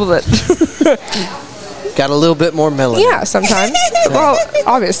with a lot of people that. Got a little bit more melanin. Yeah, sometimes. Well,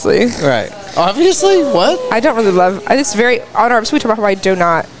 obviously, Right. Obviously, what? I don't really love. It's very on our sweet talk about how I do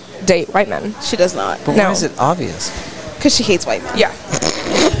not date white men. She does not. But No. why is it obvious? Because she hates white men. Yeah.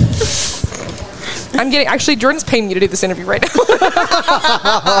 I'm getting. Actually, Jordan's paying me to do this interview right now.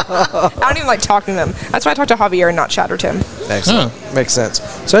 I don't even like talking to them. That's why I talk to Javier and not Chad or Tim. Excellent. Makes sense.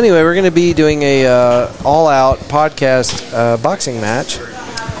 So anyway, we're going to be doing a all-out podcast boxing match.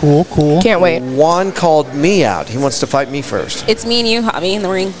 cool. Can't wait. Juan called me out. He wants to fight me first. It's me and you, Javi, in the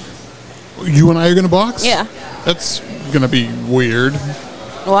ring. You and I are gonna box? Yeah. That's gonna be weird.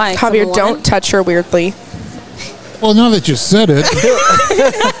 Why? 'Cause I'm a Javier, woman? don't touch her weirdly. Well, now that you said it,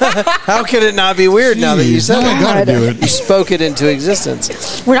 How could it not be weird now that you geez, said now I it? gotta do You it. spoke it into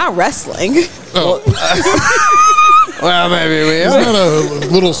existence. We're not wrestling. Oh, Well, maybe we it's are. not a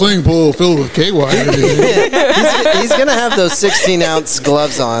little swimming pool filled with KY. or anything. He's going to have those 16-ounce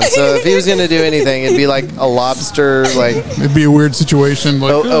gloves on. So if he was going to do anything, it'd be like a lobster, like It'd be a weird situation.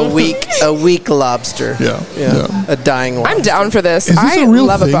 Like, a weak lobster. Yeah. A dying lobster. I'm down for this. Is this I a real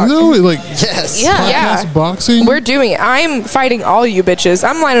love thing a box. though? Like, Yes. Yeah. podcast Yeah. boxing. We're doing it. I'm fighting all you bitches.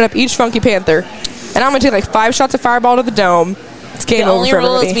 I'm lining up each Funky Panther, and I'm gonna take like 5 shots of Fireball to the dome. It's game The over only for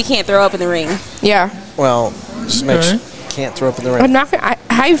rule is everybody. we can't throw up in the ring. Yeah, Well, just make sure Okay. you can't throw up in the I'm ring. not gonna.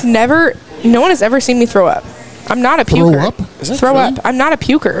 I've never. No one has ever seen me throw I'm not a Throw puker. up? Is that Throw true? up. I'm not a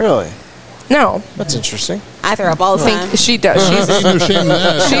puker. Really? No. That's interesting. I I throw up all the time. She does. Ain't no shame in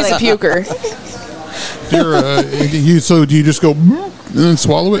that. She's a puker. So do you just go and then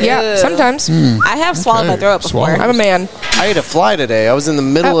swallow it? Yeah, sometimes. I have swallowed my throat before. Swallow. I'm a man. I ate a fly today. I was in the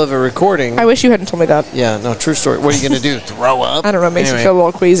middle of a recording. I wish you hadn't told me that. Yeah, no, true story. What are you going to do? Throw up? I don't know. It makes Anyway, me feel a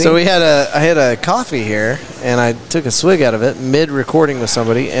little queasy. So I had a coffee here, and I took a swig out of it mid-recording with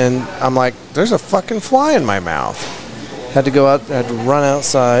somebody, and I'm like, there's a fucking fly in my mouth. Had to go out, had to run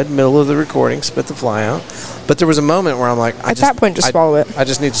outside, middle of the recording, spit the fly out. But there was a moment where I'm like, At that point, just swallow it. I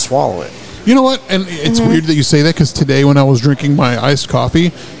just need to swallow it. You know what? And it's weird that you say that because today when I was drinking my iced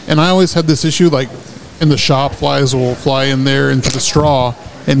coffee, and I always had this issue, like in the shop, flies will fly in there into the straw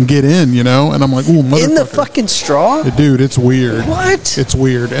and get in, you know? And I'm like, ooh, motherfucker. In the fucking straw? Dude, it's weird. What? It's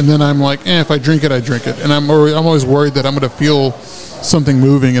weird. And then I'm like, if I drink it, I drink it. And I'm always worried that I'm going to feel something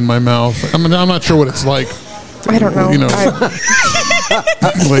moving in my mouth. I'm not sure what it's like. I don't know. You know.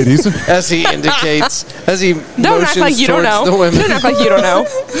 Ladies. As he indicates, as he Don't act like you don't know. Don't act like you don't know.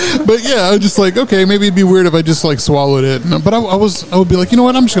 But yeah, I was just like, okay, maybe it'd be weird if I just like swallowed it. But I would be like, you know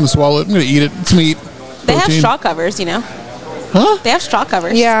what? I'm just going to swallow it. I'm going to eat it. It's meat. They have Protein. straw covers, you know. Huh? They have straw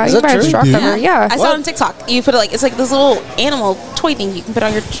covers. Yeah, Is you that buy a true? straw Dude. cover. Yeah. I saw it on TikTok. You put it like, it's like this little animal toy thing you can put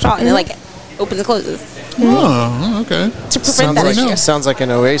on your straw, and it like opens and closes Oh, okay. to prevent that issue. Sounds like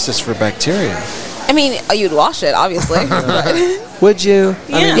an oasis for bacteria. I mean, you'd wash it, obviously. But Would you?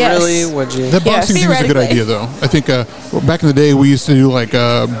 I mean, Yes. really? Would you? That boxing thing is a good Theoretically. idea, though. I think back in the day, we used to do like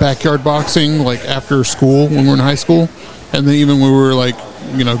backyard boxing, like after school when we were in high school, and then even when we were like,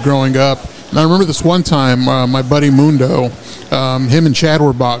 growing up. And I remember this one time, my buddy Mundo, him and Chad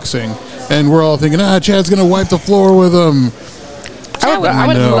were boxing, and we're all thinking, Chad's gonna wipe the floor with him. I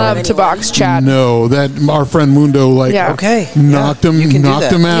would No. love to box Chad. No, that our friend Mundo Yeah. Okay. knocked Yeah, you can him do knocked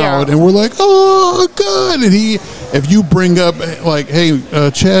that. him out, Yeah. and we're like, oh god. And if you bring up like, hey,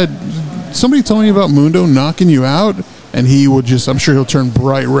 Chad, somebody told me about Mundo knocking you out, and he would just, I'm sure he'll turn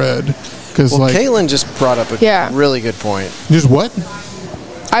bright red because Well, like Kaitlyn just brought up a really good point. just what.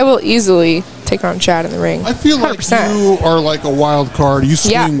 I will easily take on Chad in the ring. I feel like 100%. you are like a wild card. You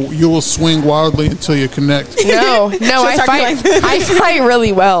swing, Yeah. you will swing wildly until you connect. No, I start fight. I fight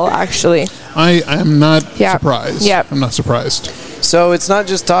really well, actually. I am not Yeah. surprised. Yeah. I'm not surprised. So it's not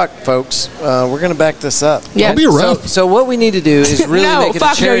just talk, folks. We're going to back this up. Yeah. I'll be a ref. So what we need to do is really no, make it a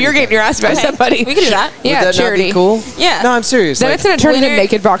fuck no, charity you're getting thing. your ass by Okay, somebody. we can do that. Would Yeah, that charity. not be cool? Yeah. No, I'm serious. Then Like, it's an alternative Winner-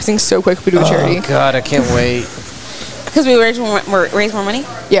 naked boxing so quick if we do a charity. oh, God, I can't wait. Because we raise more money?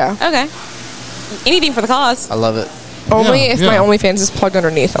 Yeah. Okay. Anything for the cause. I love it. Only Yeah, if yeah. my OnlyFans is plugged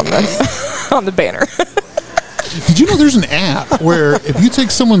underneath on the on the banner. Did you know there's an app where if you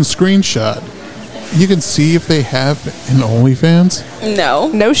take someone's screenshot, you can see if they have an OnlyFans? No.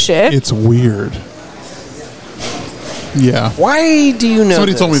 No shit. It's weird. Yeah. Why do you know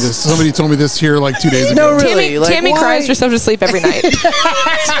Somebody told me this. Somebody told me this here like 2 days No, ago. really? Like, Tammy why? cries herself to sleep every night.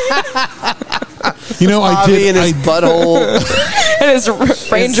 You know, I Bobby did. in his butthole. And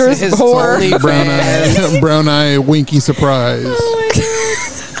his Rangers his whore. only- brown eye, winky surprise.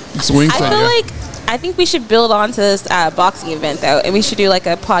 Swings I at feel you. like I think we should build onto this boxing event though, and we should do like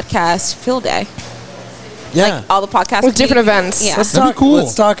a podcast field day. Yeah. All the podcasts With different community. events. Yeah. Let's That'd be talk. cool.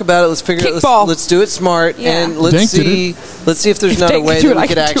 Let's talk about it. Let's figure it. Kickball. Let's do it smart, Yeah. and let's Dank did see. Let's see if there's not a Dank way could do that it, we I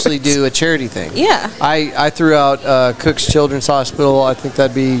could could do actually it. do a charity thing. Yeah. I threw out Cook's Children's Hospital. I think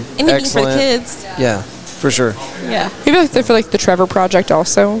that'd be Anything excellent. for the kids. Yeah, for sure. Yeah. Maybe like for like the Trevor Project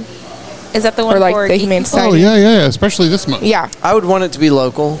also. Is that the one Or like for the geek Humane people? Society. Oh yeah, especially this month. Yeah. I would want it to be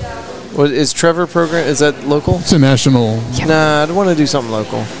local. What is Trevor program? Is that local? It's a national. Yeah. Nah, I'd want to do something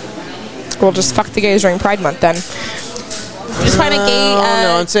local. We'll just fuck the gays during Pride Month then. Just find a gay.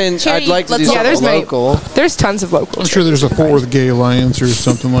 No, I'm saying charity. I'd like to do Let's- Yeah, there's something many- local. There's tons of local. I'm sure there's a Fourth Gay Alliance or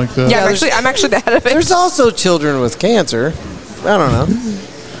something like that. Yeah, there's- I'm actually the head of it. There's also children with cancer. I don't know.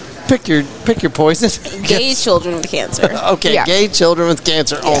 Pick your poison. Gay children with cancer. Okay, Yeah. gay children with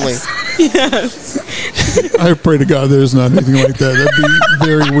cancer only. I pray to God there's not anything like that. That'd be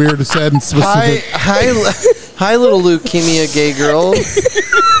very weird, sad, and specific. Hi, little leukemia gay girl.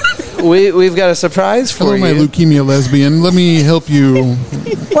 We've got a surprise for Hello, you. my leukemia lesbian. Let me help you.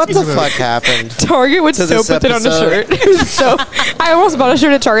 What the fuck happened? Target would To so this put it on a episode. shirt. It was so. I almost bought a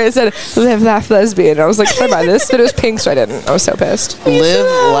shirt at Target that said "Live, Laugh, Lesbian." I was like, "Should I buy this?" But it was pink, so I didn't. I was so pissed. Live,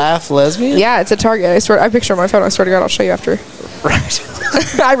 laugh, lesbian. Yeah, it's at Target. I swear. I have a picture on my phone. I swear to God, I'll show you after.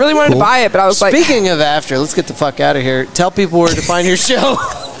 Right. I really wanted to buy it, but I was like, Speaking of after, let's get the fuck out of here. Tell people where to find your show.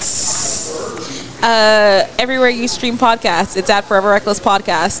 Everywhere you stream podcasts, it's at Forever Reckless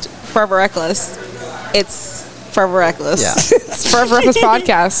Podcast. Forever Reckless. It's Forever Reckless. Yeah. "It's Forever Reckless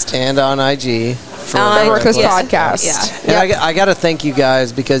Podcast." And on IG, for our Worthless Reckless. podcast. And I got to thank you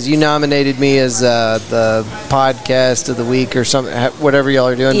guys because you nominated me as the podcast of the week or something, whatever y'all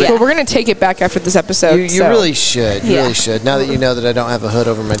are doing. Well, we're going to take it back after this episode. You really should. You really should. Now that you know that I don't have a hood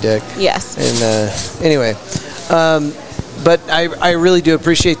over my dick. Yes. And anyway, but I really do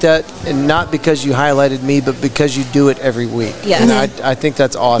appreciate that, and not because you highlighted me, but because you do it every week. Yes. And I think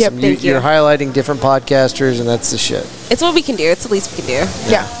that's awesome. Yep, thank you. You're highlighting different podcasters, and that's the shit. It's what we can do. It's the least we can do.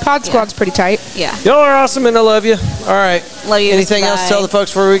 Yeah. Pod Squad's pretty tight. Yeah. Y'all are awesome, and I love you. All right. Love you. Anything else to tell the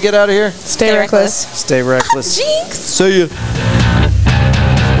folks before we get out of here? Stay reckless. Stay reckless. Jinx. See ya.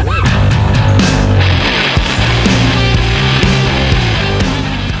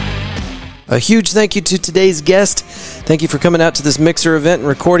 A huge thank you to today's guest. Thank you for coming out to this mixer event and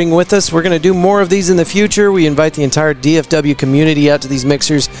recording with us. We're going to do more of these in the future. We invite the entire DFW community out to these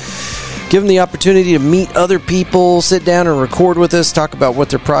mixers. Give them the opportunity to meet other people, sit down and record with us, talk about what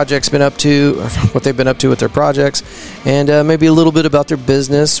their project's been up to, or what they've been up to with their projects, and maybe a little bit about their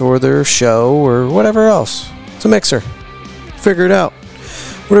business or their show or whatever else. It's a mixer. Figure it out.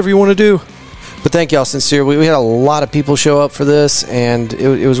 Whatever you want to do. But thank y'all sincerely. We had a lot of people show up for this, and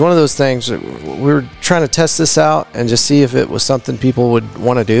it was one of those things. We were trying to test this out and just see if it was something people would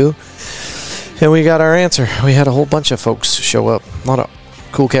want to do. And we got our answer. We had a whole bunch of folks show up. A lot of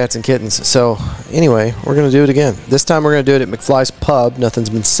cool cats and kittens. So anyway, we're going to do it again. This time we're going to do it at McFly's Pub. Nothing's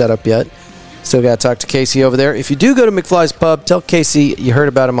been set up yet. Still got to talk to Casey over there. If you do go to McFly's Pub, tell Casey you heard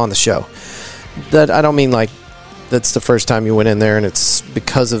about him on the show. That I don't mean like that's the first time you went in there and it's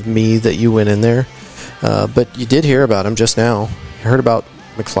because of me that you went in there. But you did hear about him just now. You heard about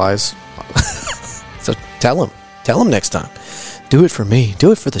McFly's. So tell him. Tell him next time. Do it for me.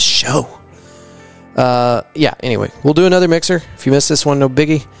 Do it for the show. Anyway, we'll do another mixer. If you missed this one, no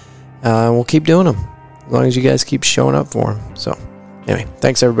biggie. We'll keep doing them as long as you guys keep showing up for them. So anyway,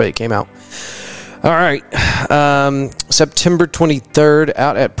 thanks everybody that came out. All right. September 23rd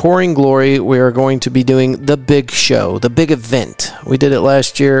out at Pouring Glory, we are going to be doing the big show, the big event. We did it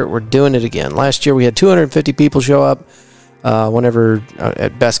last year. We're doing it again. Last year we had 250 people show up. Whenever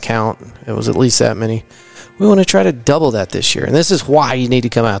at best count, it was at least that many. We want to try to double that this year, and this is why you need to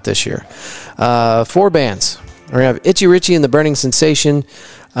come out this year. 4 bands. We're going to have Itchy Richie and the Burning Sensation,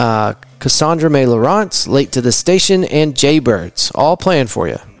 Cassandra May Laurence, Late to the Station, and Jaybirds, all playing for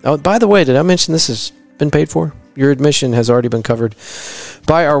you. Oh, by the way, did I mention this has been paid for? Your admission has already been covered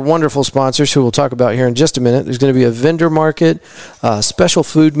by our wonderful sponsors, who we'll talk about here in just a minute. There's going to be a vendor market, special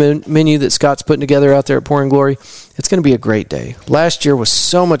food menu that Scott's putting together out there at Pouring Glory. It's going to be a great day. Last year was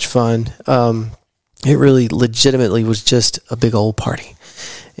so much fun. It really legitimately was just a big old party,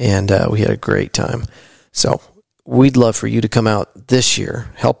 and we had a great time. So we'd love for you to come out this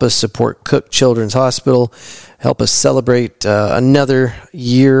year. Help us support Cook Children's Hospital. Help us celebrate another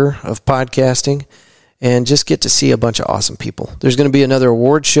year of podcasting, and just get to see a bunch of awesome people. There's going to be another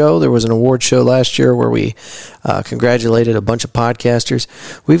award show. There was an award show last year where we congratulated a bunch of podcasters.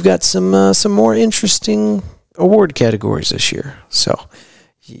 We've got some more interesting award categories this year. So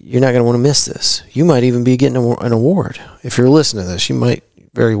you're not going to want to miss this. You might even be getting an award. If you're listening to this, you might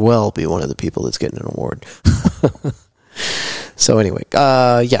very well be one of the people that's getting an award. So anyway,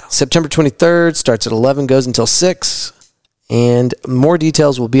 September 23rd, starts at 11, goes until 6. And more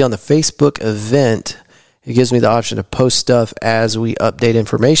details will be on the Facebook event. It gives me the option to post stuff as we update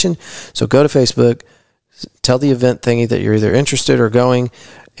information. So go to Facebook, tell the event thingy that you're either interested or going,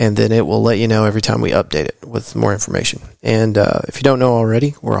 and then it will let you know every time we update it with more information. And if you don't know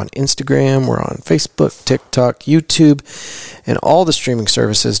already, we're on Instagram, we're on Facebook, TikTok, YouTube, and all the streaming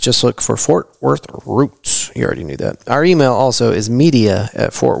services. Just look for Fort Worth Roots. You already knew that. Our email also is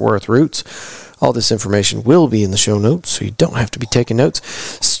media@Fort Worth Roots. All this information will be in the show notes, so you don't have to be taking notes.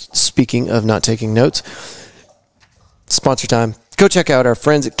 Speaking of not taking notes, sponsor time. Go check out our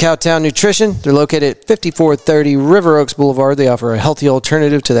friends at Cowtown Nutrition. They're located at 5430 River Oaks Boulevard. They offer a healthy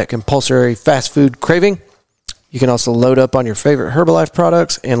alternative to that compulsory fast food craving. You can also load up on your favorite Herbalife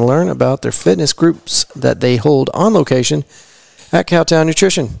products and learn about their fitness groups that they hold on location at Cowtown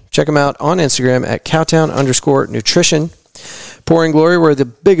Nutrition. Check them out on Instagram at Cowtown_nutrition. Pouring Glory, where the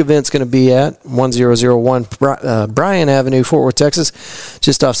big event's going to be at 1001 Bryan Avenue, Fort Worth, Texas,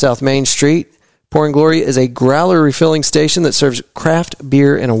 just off South Main Street. Pouring Glory is a growler refilling station that serves craft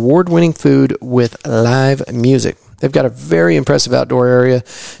beer and award-winning food with live music. They've got a very impressive outdoor area.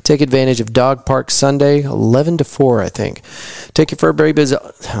 Take advantage of Dog Park Sunday, 11 to 4, I think. Take your fur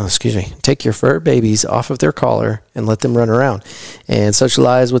babies off of their collar and let them run around and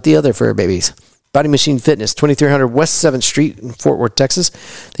socialize with the other fur babies. Body Machine Fitness, 2300 West 7th Street in Fort Worth, Texas.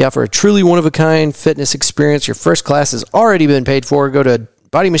 They offer a truly one-of-a-kind fitness experience. Your first class has already been paid for. Go to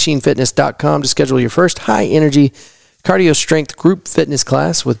bodymachinefitness.com to schedule your first high-energy cardio strength group fitness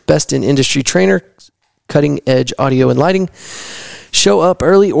class with best-in-industry trainer, cutting-edge audio and lighting. Show up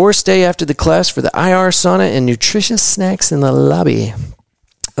early or stay after the class for the IR sauna and nutritious snacks in the lobby.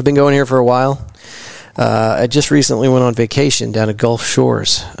 I've been going here for a while. I just recently went on vacation down to Gulf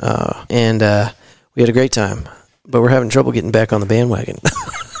Shores, and we had a great time, but we're having trouble getting back on the bandwagon.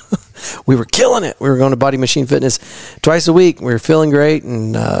 We were killing it. We were going to Body Machine Fitness twice a week. We were feeling great,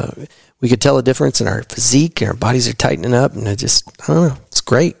 and we could tell a difference in our physique, and our bodies are tightening up, and I don't know, it's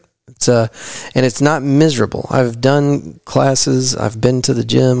great. It's and it's not miserable. I've done classes. I've been to the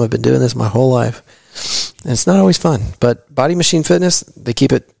gym. I've been doing this my whole life, and it's not always fun. But Body Machine Fitness, they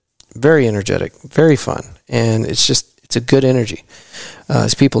keep it very energetic, very fun, and it's a good energy.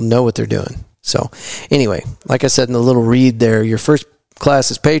 As people know what they're doing. So anyway, like I said in the little read there, your first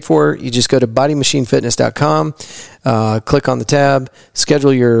class is paid for. You just go to bodymachinefitness.com, click on the tab,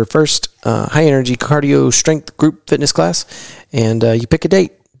 schedule your first high-energy cardio strength group fitness class, and you pick a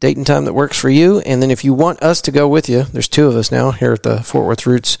date and time that works for you. And then if you want us to go with you, there's two of us now here at the Fort Worth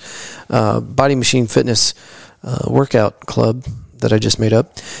Roots Body Machine Fitness workout club that I just made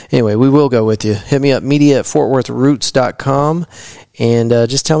up. Anyway, we will go with you. Hit me up, media@fortworthroots.com, and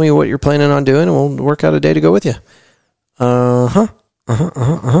just tell me what you're planning on doing, and we'll work out a day to go with you.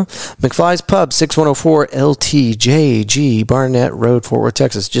 McFly's Pub, 6104 LTJG, Barnett Road, Fort Worth,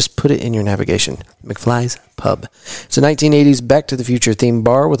 Texas. Just put it in your navigation. McFly's Pub. It's a 1980s Back to the Future themed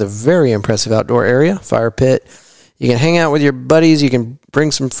bar with a very impressive outdoor area, fire pit. You can hang out with your buddies. You can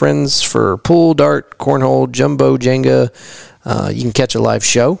bring some friends for pool, dart, cornhole, jumbo, Jenga. You can catch a live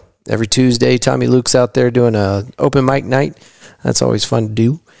show. Every Tuesday, Tommy Luke's out there doing a open mic night. That's always fun to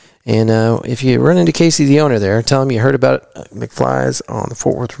do. And if you run into Casey, the owner there, tell him you heard about McFly's on the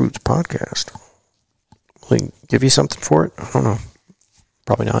Fort Worth Roots podcast. Will he give you something for it? I don't know.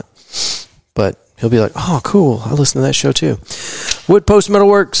 Probably not. But he'll be like, oh, cool. I listen to that show too. Wood Post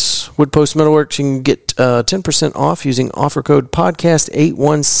Metalworks. Wood Post Metalworks, you can get 10% off using offer code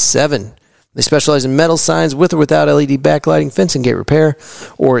podcast817. They specialize in metal signs with or without LED backlighting, fencing gate repair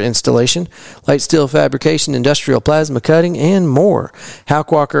or installation, light steel fabrication, industrial plasma cutting, and more.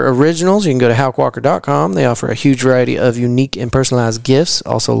 Houck Walker Originals, you can go to houckwalker.com. They offer a huge variety of unique and personalized gifts,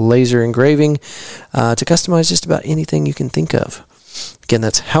 also laser engraving to customize just about anything you can think of. Again,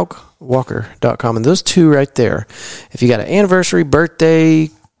 that's houckwalker.com. And those two right there, if you got an anniversary, birthday,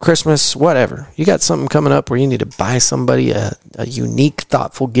 Christmas, whatever, you got something coming up where you need to buy somebody a unique,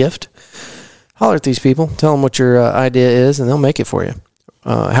 thoughtful gift, holler at these people, tell them what your idea is, and they'll make it for you.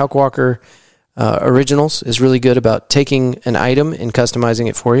 Houck Walker Originals is really good about taking an item and customizing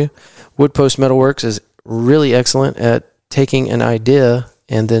it for you. Wood Post Metalworks is really excellent at taking an idea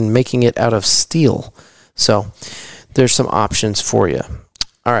and then making it out of steel. So there's some options for you.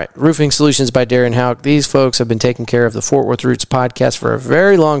 All right, Roofing Solutions by Darren Houck. These folks have been taking care of the Fort Worth Roots podcast for a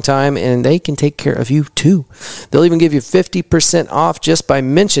very long time, and they can take care of you too. They'll even give you 50% off just by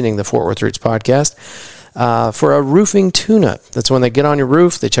mentioning the Fort Worth Roots podcast for a roofing tune-up. That's when they get on your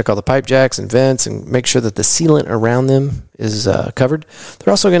roof, they check all the pipe jacks and vents and make sure that the sealant around them is covered.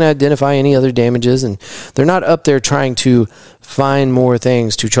 They're also going to identify any other damages, and they're not up there trying to find more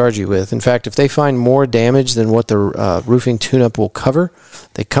things to charge you with. In fact, if they find more damage than what the roofing tune-up will cover,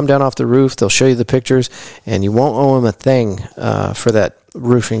 they come down off the roof, they'll show you the pictures, and you won't owe them a thing for that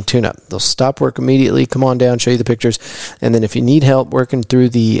roofing tune-up. They'll stop work immediately, come on down, show you the pictures, and then if you need help working through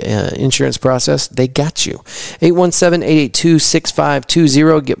the insurance process, they got you.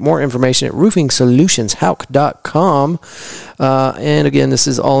 817-882-6520. Get more information at roofingsolutionsHouck.com. And again, this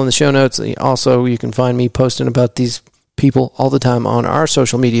is all in the show notes. Also, you can find me posting about these people all the time on our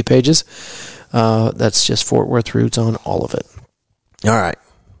social media pages. That's just Fort Worth Roots on all of it. All right.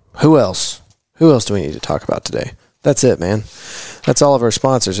 Who else? Who else do we need to talk about today? That's it, man. That's all of our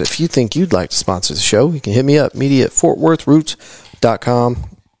sponsors. If you think you'd like to sponsor the show, you can hit me up, media@fortworthroots.com.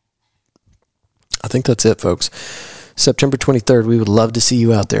 I think that's it, folks. September 23rd, we would love to see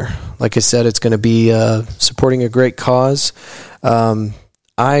you out there. Like I said, it's going to be supporting a great cause.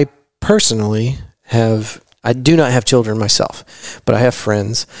 I personally I do not have children myself, but I have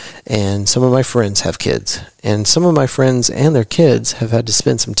friends, and some of my friends have kids, and some of my friends and their kids have had to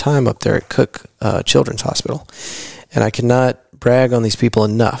spend some time up there at Cook Children's Hospital, and I cannot brag on these people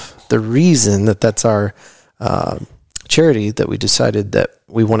enough. The reason that that's our charity that we decided that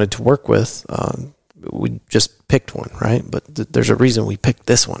we wanted to work with, we just picked one, right? But there's a reason we picked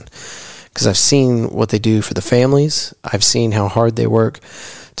this one, because I've seen what they do for the families. I've seen how hard they work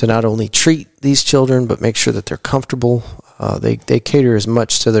to not only treat these children, but make sure that they're comfortable. They cater as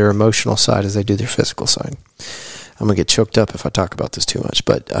much to their emotional side as they do their physical side. I'm going to get choked up if I talk about this too much,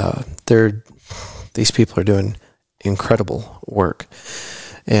 but these people are doing incredible work.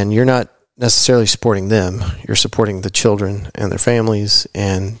 And you're not necessarily supporting them. You're supporting the children and their families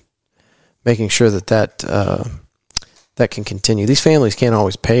and making sure that can continue. These families can't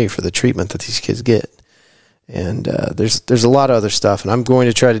always pay for the treatment that these kids get. And there's a lot of other stuff. And I'm going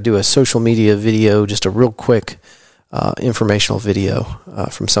to try to do a social media video, just a real quick informational video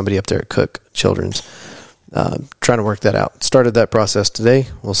from somebody up there at Cook Children's. Trying to work that out. Started that process today.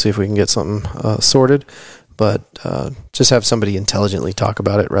 We'll see if we can get something sorted. But just have somebody intelligently talk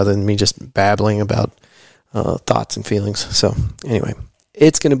about it rather than me just babbling about thoughts and feelings. So anyway,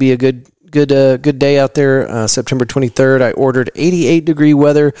 it's going to be a good day out there. September 23rd, I ordered 88-degree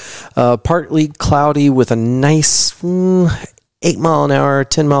weather, partly cloudy with a nice 8 mile an hour,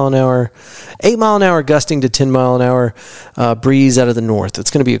 10 mile an hour, 8 mile an hour gusting to 10 mile an hour breeze out of the north.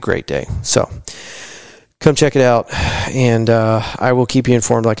 It's going to be a great day. So come check it out, and I will keep you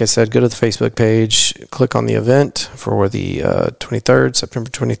informed. Like I said, go to the Facebook page, click on the event for the 23rd, September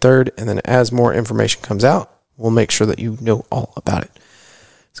 23rd, and then as more information comes out, we'll make sure that you know all about it.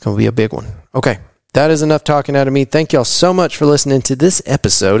 It's going to be a big one. Okay, that is enough talking out of me. Thank y'all so much for listening to this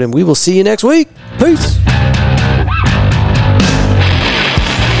episode, and we will see you next week. Peace.